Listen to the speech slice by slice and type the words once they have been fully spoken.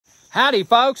Howdy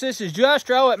folks, this is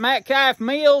Justro at Metcalf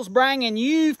Mills bringing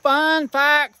you Fun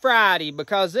Fact Friday,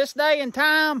 because this day and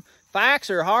time, facts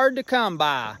are hard to come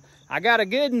by. I got a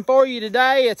good one for you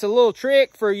today. It's a little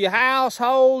trick for your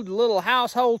household, a little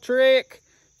household trick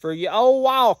for your old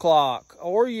wall clock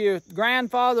or your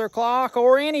grandfather clock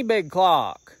or any big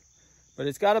clock. But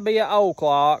it's got to be an old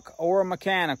clock or a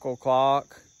mechanical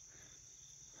clock.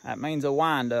 That means a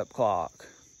wind-up clock.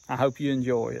 I hope you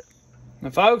enjoy it. Now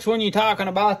folks, when you're talking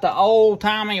about the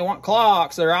old-timey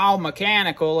clocks, they're all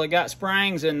mechanical. They got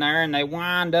springs in there and they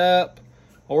wind up,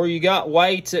 or you got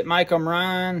weights that make them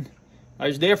run.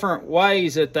 There's different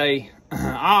ways that they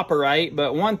operate,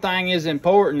 but one thing is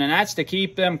important, and that's to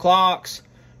keep them clocks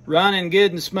running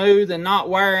good and smooth and not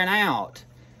wearing out.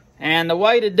 And the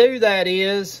way to do that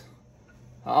is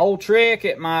an old trick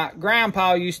that my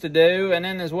grandpa used to do, and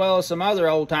then as well as some other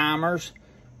old-timers,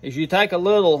 is you take a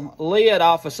little lid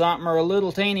off of something or a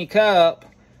little teeny cup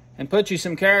and put you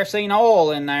some kerosene oil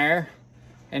in there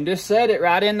and just set it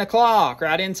right in the clock,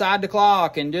 right inside the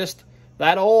clock, and just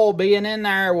that oil being in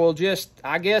there will just,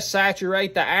 I guess,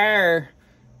 saturate the air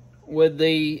with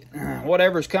the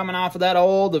whatever's coming off of that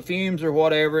oil, the fumes or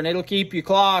whatever, and it'll keep your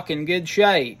clock in good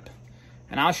shape.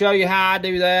 And I'll show you how I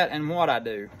do that and what I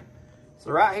do.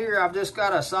 So right here I've just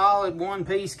got a solid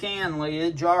one-piece can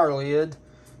lid, jar lid,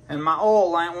 and my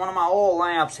oil lamp, one of my oil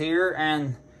lamps here,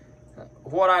 and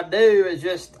what I do is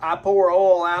just, I pour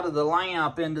oil out of the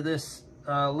lamp into this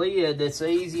lid. It's the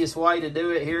easiest way to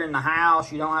do it here in the house.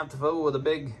 You don't have to fool with a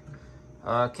big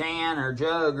can or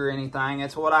jug or anything.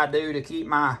 It's what I do to keep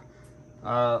my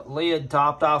lid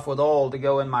topped off with oil to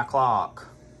go in my clock.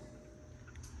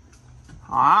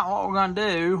 Alright, what we're going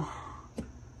to do,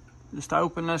 just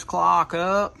open this clock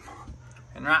up,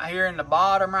 and right here in the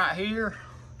bottom right here,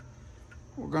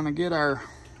 we're going to get our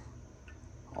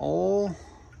oil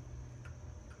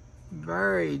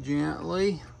very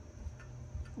gently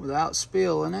without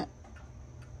spilling it.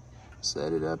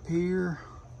 Set it up here,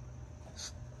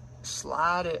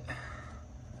 slide it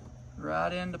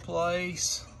right into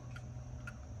place.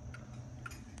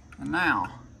 And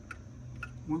now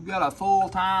we've got a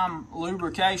full-time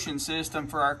lubrication system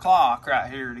for our clock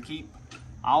right here to keep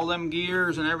all them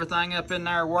gears and everything up in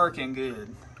there working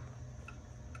good.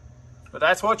 But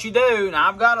that's what you do. Now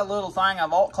I've got a little thing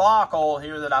of clock oil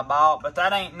here that I bought, but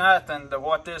that ain't nothing to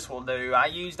what this will do. I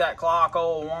used that clock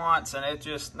oil once and it's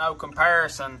just no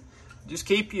comparison. Just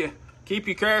keep your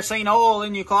kerosene oil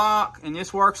in your clock, and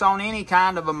this works on any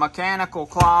kind of a mechanical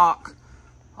clock.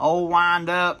 Old wind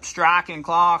up, striking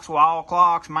clocks, wall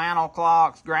clocks, mantle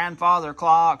clocks, grandfather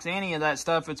clocks, any of that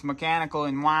stuff that's mechanical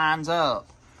and winds up.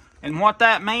 And what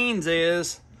that means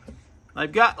is,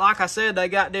 they've got, like I said, they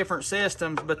got different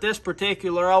systems, but this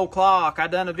particular old clock, I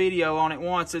done a video on it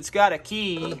once. It's got a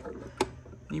key.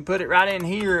 You put it right in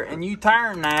here, and you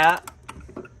turn that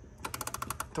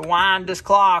to wind this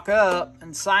clock up,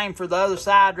 and same for the other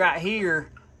side right here.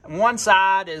 And one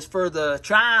side is for the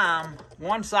chime,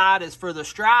 one side is for the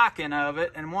striking of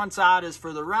it, and one side is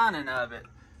for the running of it.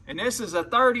 And this is a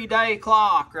 30-day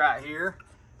clock right here.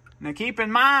 Now keep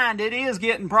in mind, it is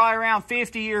getting probably around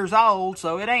 50 years old,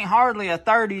 so it ain't hardly a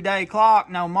 30-day clock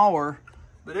no more.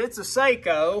 But it's a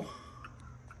Seiko.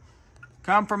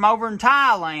 Come from over in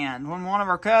Thailand. When one of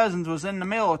our cousins was in the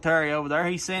military over there,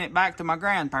 he sent it back to my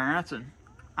grandparents, and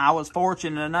I was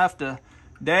fortunate enough to,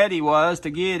 Daddy was, to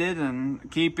get it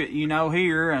and keep it, you know,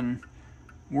 here, and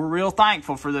we're real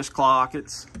thankful for this clock.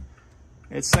 It's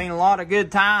seen a lot of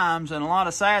good times and a lot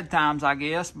of sad times, I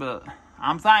guess, but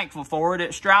I'm thankful for it.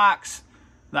 It strikes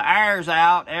the airs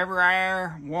out, every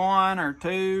air, 1 or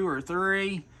 2 or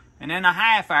 3, and then a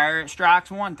half air, it strikes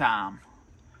one time.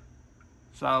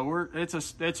 So it's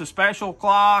a special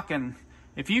clock, and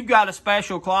if you've got a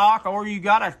special clock or you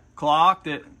got a clock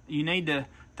that you need to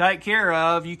take care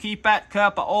of, you keep that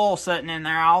cup of oil sitting in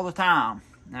there all the time,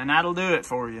 and that'll do it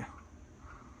for you.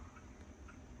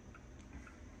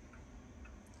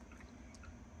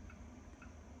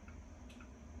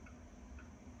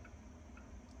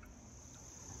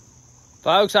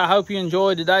 Folks, I hope you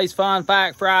enjoyed today's Fun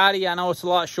Fact Friday. I know it's a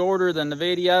lot shorter than the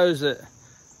videos that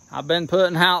I've been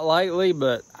putting out lately,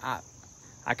 but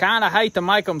I kind of hate to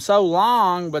make them so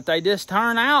long, but they just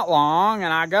turn out long,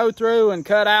 and I go through and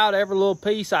cut out every little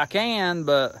piece I can,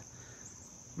 but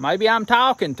maybe I'm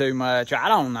talking too much. I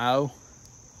don't know.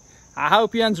 I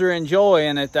hope you are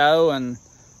enjoying it, though, and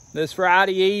this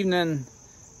Friday evening,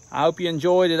 I hope you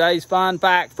enjoy today's Fun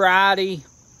Fact Friday.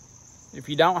 If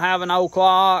you don't have an old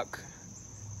clock,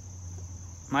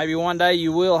 maybe one day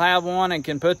you will have one and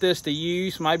can put this to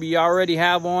use. Maybe you already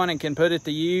have one and can put it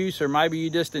to use, or maybe you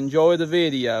just enjoy the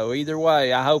video. Either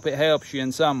way, I hope it helps you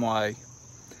in some way.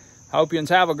 Hope you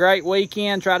have a great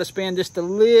weekend. Try to spend just a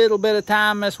little bit of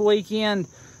time this weekend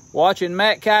watching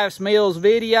Metcalf Mills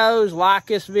videos. Like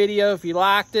this video if you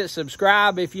liked it.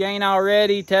 Subscribe if you ain't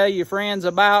already. Tell your friends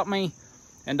about me.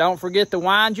 And don't forget to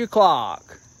wind your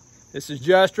clock. This is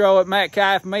Justro at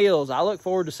Metcalf Mills. I look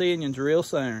forward to seeing you real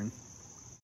soon.